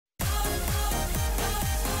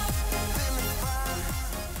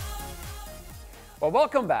Well,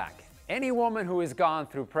 welcome back. Any woman who has gone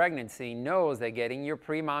through pregnancy knows that getting your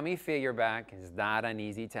pre-mommy figure back is not an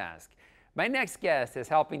easy task. My next guest is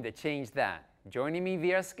helping to change that. Joining me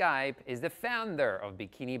via Skype is the founder of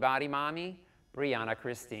Bikini Body Mommy, Brianna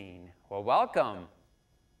Christine. Well, welcome.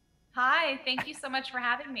 Hi, thank you so much for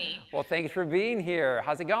having me. Well, thanks for being here.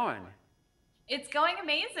 How's it going? It's going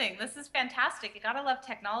amazing. This is fantastic. You gotta love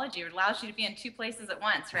technology. It allows you to be in two places at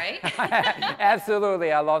once, right?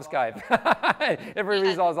 Absolutely, I love Skype. It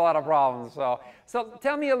resolves a lot of problems. So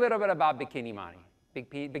tell me a little bit about Bikini Mommy.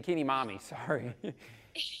 Bikini Mommy, sorry.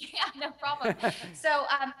 Yeah, no problem. So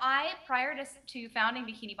prior to founding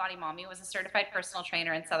Bikini Body Mommy, was a certified personal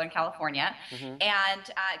trainer in Southern California, and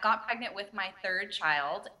got pregnant with my third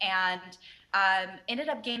child, and ended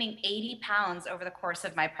up gaining 80 pounds over the course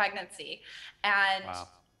of my pregnancy, and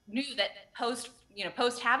knew that post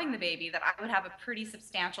having the baby that I would have a pretty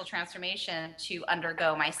substantial transformation to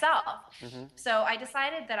undergo myself. So I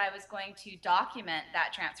decided that I was going to document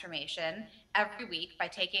that transformation every week by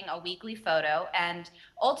taking a weekly photo, and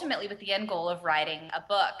ultimately with the end goal of writing a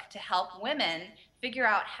book to help women figure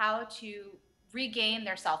out how to regain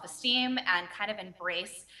their self-esteem and kind of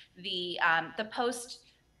embrace the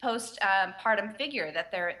postpartum figure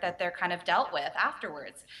that they're kind of dealt with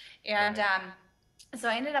afterwards. And so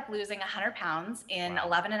I ended up losing 100 pounds in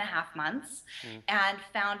 11 and a half months, and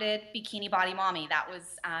founded Bikini Body Mommy. That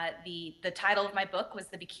was the title of my book was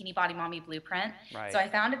the Bikini Body Mommy Blueprint. So I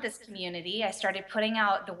founded this community. I started putting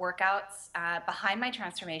out the workouts behind my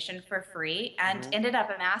transformation for free, and ended up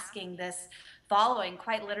amassing this following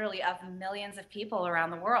quite literally of millions of people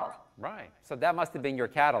around the world. Right. So that must have been your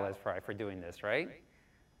catalyst for doing this, right?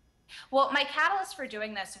 Well, my catalyst for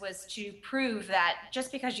doing this was to prove that just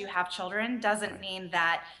because you have children doesn't mean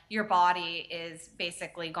that your body is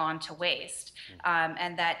basically gone to waste,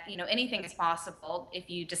 and that anything is possible if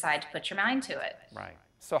you decide to put your mind to it. Right.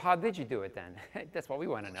 So how did you do it then? That's what we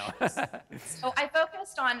want to know. So I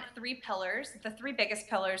focused on 3 pillars. The 3 biggest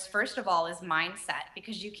pillars, first of all, is mindset,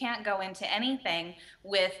 because you can't go into anything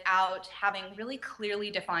without having really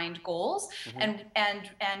clearly defined goals, and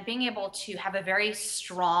being able to have a very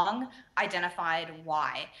strong identified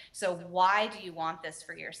why. So why do you want this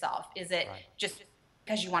for yourself? Is it just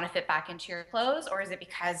because you want to fit back into your clothes, or is it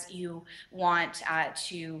because you want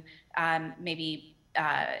to maybe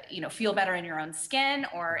feel better in your own skin,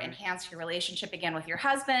 or enhance your relationship again with your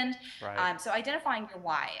husband? So identifying your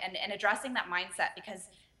why and addressing that mindset, because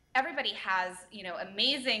everybody has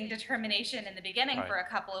amazing determination in the beginning for a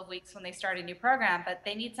couple of weeks when they start a new program, but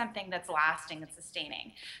they need something that's lasting and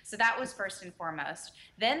sustaining. So that was first and foremost.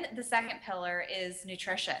 Then the second pillar is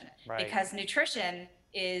nutrition, because nutrition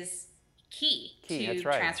is key to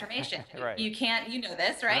transformation. You can't,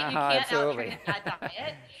 this, right? You can't out-train a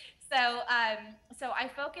diet. So I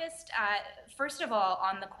focused, first of all,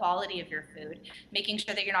 on the quality of your food, making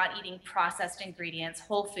sure that you're not eating processed ingredients,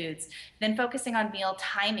 whole foods, then focusing on meal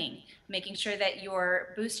timing, making sure that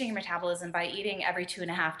you're boosting your metabolism by eating every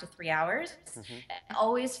 2.5 to 3 hours, and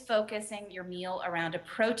always focusing your meal around a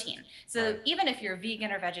protein. So even if you're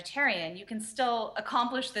vegan or vegetarian, you can still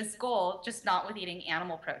accomplish this goal, just not with eating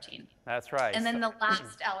animal protein. That's right. And then the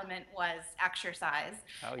last element was exercise,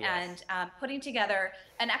 and putting together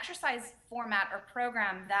an exercise format or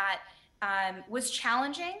program that was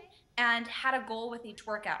challenging and had a goal with each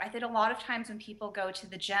workout. I think a lot of times when people go to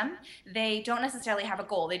the gym, they don't necessarily have a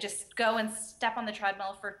goal. They just go and step on the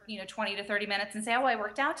treadmill for 20 to 30 minutes and say, oh, I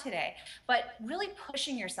worked out today. But really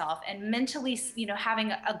pushing yourself and mentally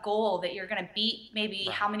having a goal that you're going to beat maybe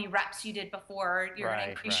how many reps you did before, you're going to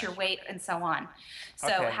increase your weight, and so on. So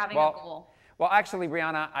having a goal. Well, actually,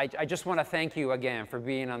 Brianna, I just want to thank you again for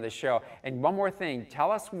being on the show. And one more thing,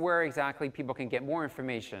 tell us where exactly people can get more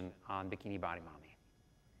information on Bikini Body Mommy.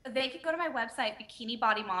 They can go to my website,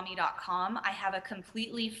 bikinibodymommy.com. I have a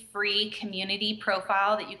completely free community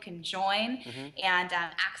profile that you can join and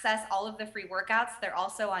access all of the free workouts. They're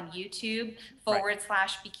also on YouTube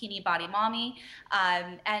 /Bikini Body Mommy.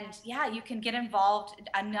 And yeah, you can get involved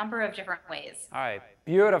a number of different ways. All right,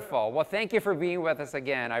 beautiful. Well, thank you for being with us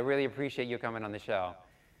again. I really appreciate you coming on the show.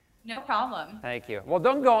 No problem. Thank you. Well,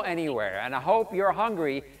 don't go anywhere, and I hope you're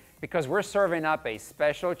hungry, because we're serving up a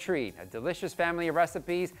special treat, a delicious family of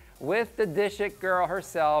recipes with the Dish It girl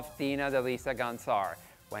herself, Dina Delisa Gansar,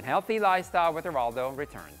 when Healthy Lifestyle with Eraldo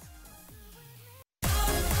returns.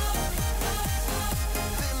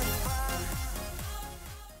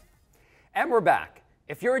 And we're back.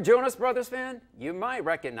 If you're a Jonas Brothers fan, you might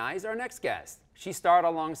recognize our next guest. She starred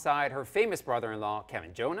alongside her famous brother-in-law,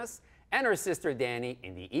 Kevin Jonas, and her sister Danny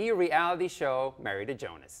in the E! reality show, Married to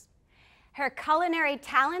Jonas. Her culinary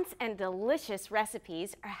talents and delicious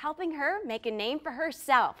recipes are helping her make a name for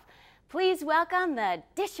herself. Please welcome the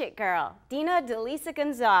Dish It Girl, Dina Delisa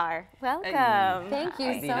Gonzar. Welcome. Hey. Thank you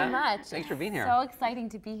Hi, so Dina. much. Thanks for being here. So exciting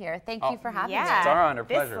to be here. Thank you for having me. It's our honor,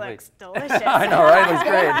 pleasure. This looks delicious. I know, right? It looks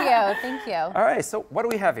great. Thank you. All right, so what do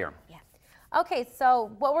we have here? Okay,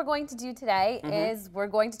 so what we're going to do today is we're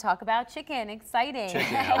going to talk about chicken. Exciting.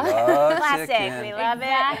 Chicken. I love Classic. chicken. We love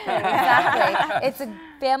Exactly, it. exactly. It's a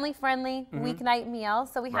family-friendly weeknight meal.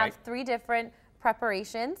 So we have Right. 3 different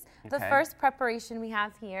preparations. The Okay. first preparation we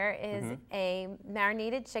have here is a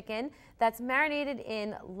marinated chicken that's marinated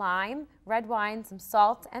in lime, red wine, some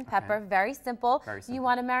salt and pepper. Very simple. Very You simple.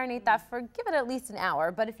 want to marinate that for, give it at least an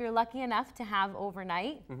hour, but if you're lucky enough to have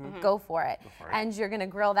overnight, go for it. for it. And you're going to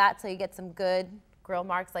grill that so you get some good grill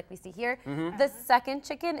marks like we see here. The second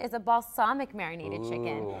chicken is a balsamic marinated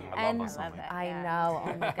chicken. Ooh, I love And balsamic. I Yeah. know,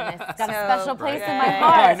 oh my goodness. It's got a So special place good. in my I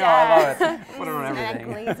heart. know, I love it. Put it on And that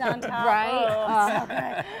everything. glaze on top.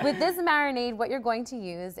 Right? With this marinade, what you're going to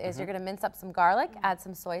use is you're going to mince up some garlic, add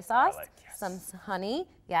some soy sauce, Garlic, yes. some honey,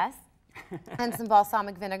 yes, and some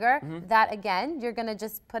balsamic vinegar. That again, you're going to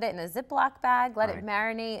just put it in a Ziploc bag, let it Right.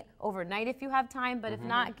 marinate overnight if you have time, but if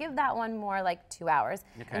not, give that one more like 2 hours,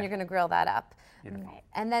 Okay. and you're going to grill that up. Beautiful.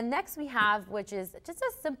 And then next we have, which is just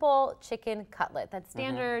a simple chicken cutlet that's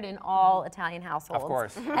standard in all Italian households. Of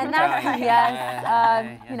course. And that's, Italian. yes,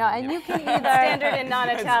 Yeah, you know, and you can either Standard in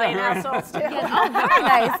non-Italian households too. Oh, very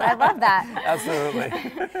nice. I love that.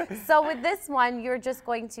 Absolutely. So with this one, you're just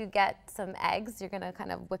going to get some eggs. You're going to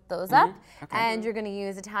kind of whip those up, and you're going to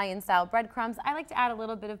use Italian-style breadcrumbs. I like to add a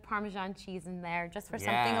little bit of Parmesan cheese in there just for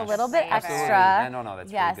something a little bit Absolutely. extra. Yeah, no,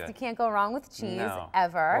 that's yes, really you good. can't go wrong with cheese No,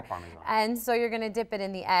 ever. or Parmesan. And so you're going to dip it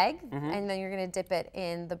in the egg, and then you're going to dip it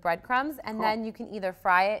in the breadcrumbs, and then you can either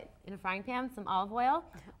fry it in a frying pan, some olive oil,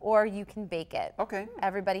 or you can bake it. Okay.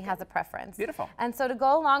 Everybody has a preference. Beautiful. And so to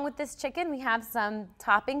go along with this chicken, we have some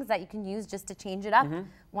toppings that you can use just to change it up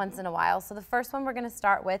once in a while. So the first one we're going to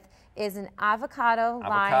start with is an avocado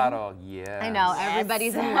lime. Avocado, yeah. I know,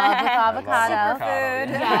 everybody's in love with avocado.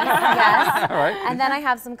 Avocado. Yes. All right. And then I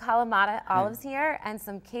have some Kalamata olives here and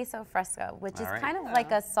some queso fresco, which is All right. kind of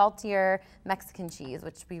like a saltier Mexican cheese,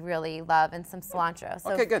 which we really love, and some cilantro.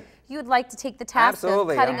 So Okay, good. if you would like to take the task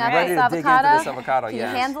Absolutely. of cutting I'm up ready this to dig into avocado, this avocado, can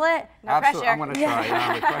yes. you handle it? Absolutely. pressure. I'm going to try.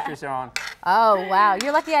 Yeah, the pressure's on. Oh, wow.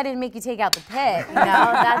 You're lucky I didn't make you take out the pit. You know,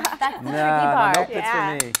 that's the tricky part. No pits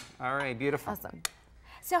Yeah. for me. All right, beautiful. Awesome.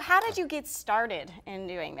 So how did you get started in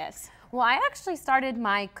doing this? Well, I actually started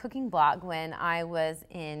my cooking blog when I was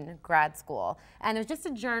in grad school. And it was just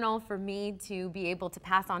a journal for me to be able to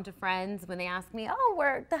pass on to friends when they ask me,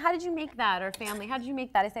 oh, how did you make that? Or family, how did you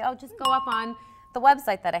make that? I say, oh, just go up on the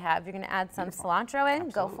website that I have. You're going to add some cilantro in,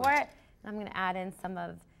 go for it. And I'm going to add in some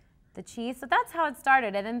of the cheese. So that's how it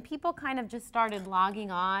started. And then people kind of just started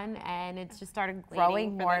logging on, and it just started growing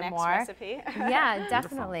Waiting for more the and next more. recipe. Yeah,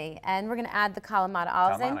 definitely. And we're going to add the Kalamata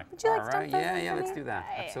olives in. Kalamata. Would you like All to right. dump those Yeah, in yeah, for let's me? do that.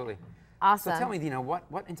 Absolutely. Awesome. So tell me, Dina, what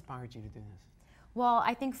inspired you to do this? Well,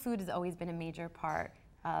 I think food has always been a major part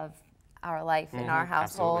of our life in our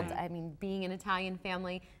household. absolutely. I mean, being an Italian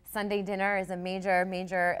family, Sunday dinner is a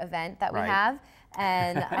major event that we Right. have.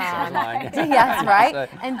 And mine. yes, right?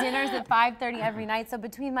 So- And dinner's at 5:30 every night. So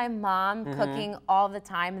between my mom cooking all the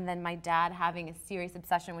time and then my dad having a serious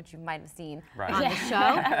obsession, which you might have seen Right. on the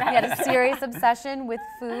show, he had a serious obsession with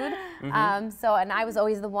food. And I was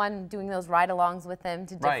always the one doing those ride-alongs with him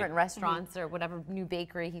to Right. different restaurants or whatever new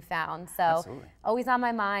bakery he found. So Absolutely. always on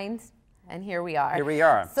my mind, and here we are. Here we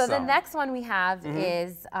are, So the so- next one we have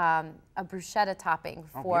is a bruschetta topping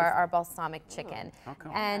for beautiful. our balsamic chicken. Oh,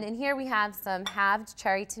 cool. And in here we have some halved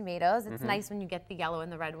cherry tomatoes. It's nice when you get the yellow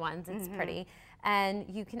and the red ones. It's pretty. And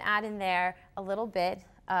you can add in there a little bit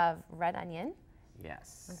of red onion.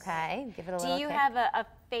 Yes. Okay, give it a Do little you kick. have a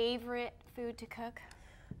favorite food to cook?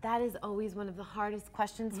 That is always one of the hardest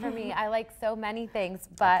questions for me. I like so many things,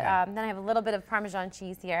 but Okay. then I have a little bit of Parmesan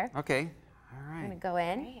cheese here. Okay. All I'm gonna right. go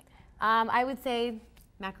in. Great. I would say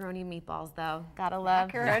macaroni and meatballs, though. Gotta love.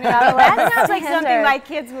 Macaroni. Gotta love That sounds like something standard. my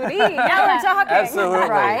kids would eat. Now we're talking. Absolutely.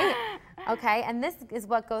 Right? Okay, and this is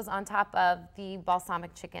what goes on top of the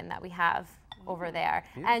balsamic chicken that we have over there.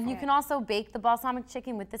 And you can also bake the balsamic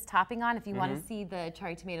chicken with this topping on if you want to see the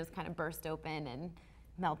cherry tomatoes kind of burst open and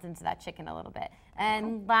melt into that chicken a little bit.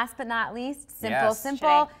 And last but not least, simple Yes.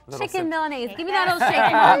 Little Little chicken sim- Milanese. Give me that little shake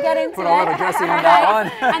and I'll get into Put a little it. dressing on that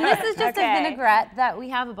one. And this is just a Okay. vinaigrette that we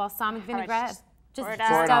have, a balsamic vinaigrette. Just Just,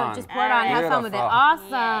 pour it on. just pour it on. Have fun with it. Beautiful.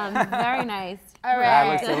 Awesome. Very nice. All That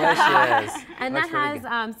right. looks delicious. And Looks that really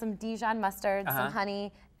has good. some Dijon mustard, some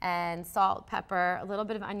honey, and salt, pepper, a little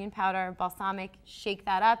bit of onion powder, balsamic. Shake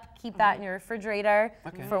that up. Keep that in your refrigerator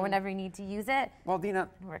for whenever you need to use it. Well, Dina,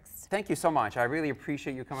 thank you so much. I really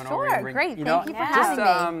appreciate you coming over. Sure, great. Thank you for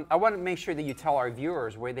having me. I want to make sure that you tell our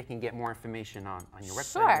viewers where they can get more information on your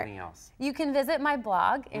website and everything else. You can visit my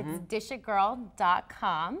blog. It's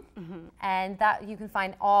dishitgirl.com, and that you can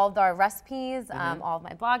find all of our recipes, all of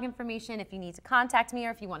my blog information. If you need to contact me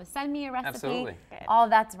or if you want to send me a recipe, all of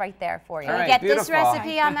that's right there for you. Can we get this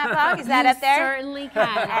recipe on that blog? Is that up there? Certainly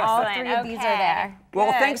can. All three of these are there.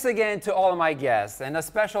 Well, thanks again to all of my guests, and a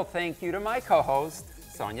special thank you to my co-host,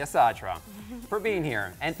 Sonia Satra, for being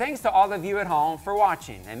here. And thanks to all of you at home for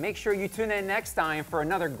watching. And make sure you tune in next time for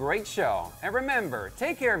another great show. And remember,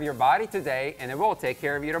 take care of your body today, and it will take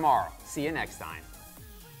care of you tomorrow. See you next time.